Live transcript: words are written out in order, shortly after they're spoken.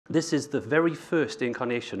This is the very first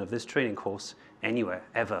incarnation of this training course anywhere,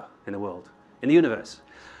 ever in the world, in the universe.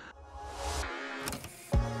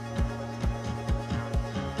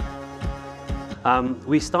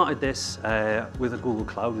 We started this with a Google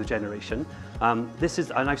Cloud, with Generation. And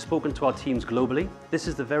I've spoken to our teams globally. This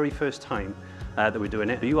is the very first time that we're doing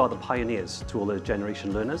it. You are the pioneers to all the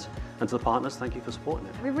Generation learners, and to the partners, thank you for supporting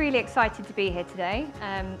it. We're really excited to be here today,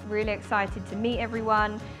 really excited to meet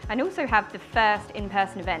everyone, and also have the first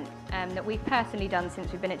in-person event that we've personally done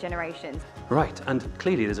since we've been at Generations. Right, and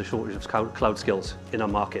clearly there's a shortage of cloud skills in our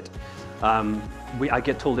market. I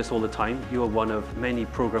get told this all the time, you are one of many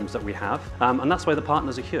programs that we have, and that's why the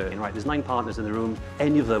partners are here. Right, there's 9 partners in the room,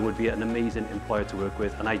 any of them would be an amazing employer to work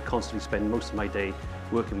with, and I constantly spend most of my day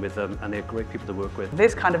working with them, and they're great people to work with.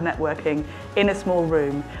 This kind of networking in a small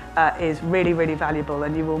room is really, really valuable,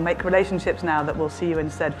 and you will make relationships now that will see you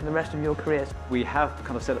instead for the rest of your careers. We have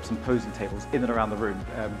kind of set up some posing tables in and around the room,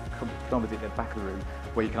 predominantly at the back of the room,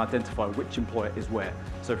 where you can identify which employer is where.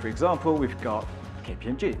 So for example, we've got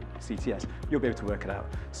KPMG, CTS, you'll be able to work it out.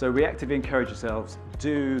 So we actively encourage yourselves,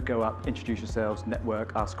 do go up, introduce yourselves,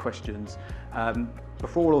 network, ask questions.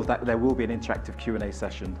 Before all of that, there will be an interactive Q&A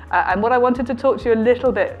session. And what I wanted to talk to you a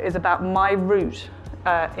little bit is about my route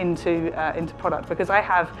into product, because I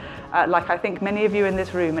have, like I think many of you in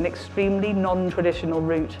this room, an extremely non-traditional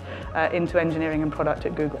route into engineering and product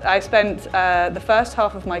at Google. I spent the first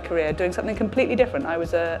half of my career doing something completely different. I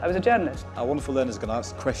was a journalist. Our wonderful learners are going to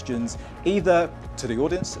ask questions either to the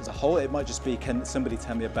audience as a whole. It might just be, can somebody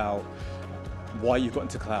tell me about why you've got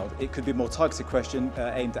into cloud? It could be a more targeted question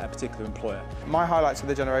aimed at a particular employer. My highlights of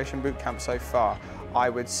the Generation Bootcamp so far, I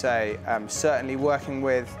would say certainly working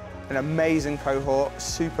with an amazing cohort,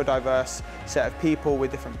 super diverse set of people with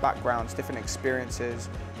different backgrounds, different experiences.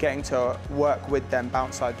 Getting to work with them,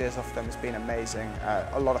 bounce ideas off them has been amazing.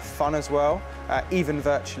 A lot of fun as well, even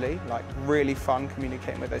virtually, like really fun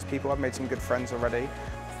communicating with those people. I've made some good friends already.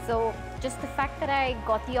 So just the fact that I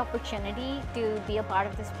got the opportunity to be a part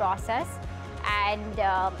of this process and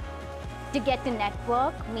to get to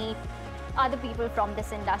network, meet other people from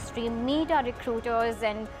this industry, meet our recruiters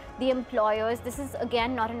and the employers. This is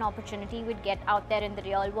again not an opportunity we'd get out there in the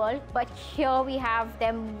real world, but here we have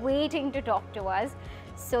them waiting to talk to us.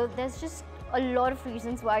 So there's just a lot of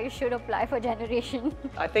reasons why you should apply for Generation.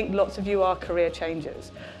 I think lots of you are career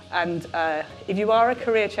changers, and if you are a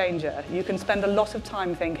career changer, you can spend a lot of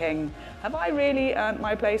time thinking, have I really earned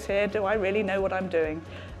my place here? Do I really know what I'm doing?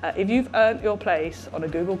 If you've earned your place on a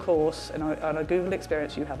Google course and on a Google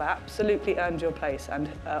experience, you have absolutely earned your place,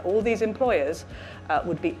 and all these employers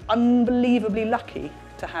would be unbelievably lucky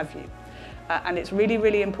to have you. And it's really,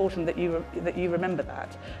 really important that you remember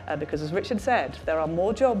that, because as Richard said, there are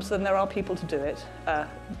more jobs than there are people to do it.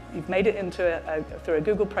 You've made it through a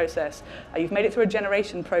Google process, you've made it through a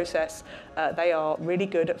Generation process. They are really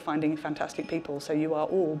good at finding fantastic people, so you are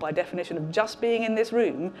all, by definition of just being in this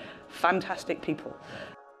room, fantastic people.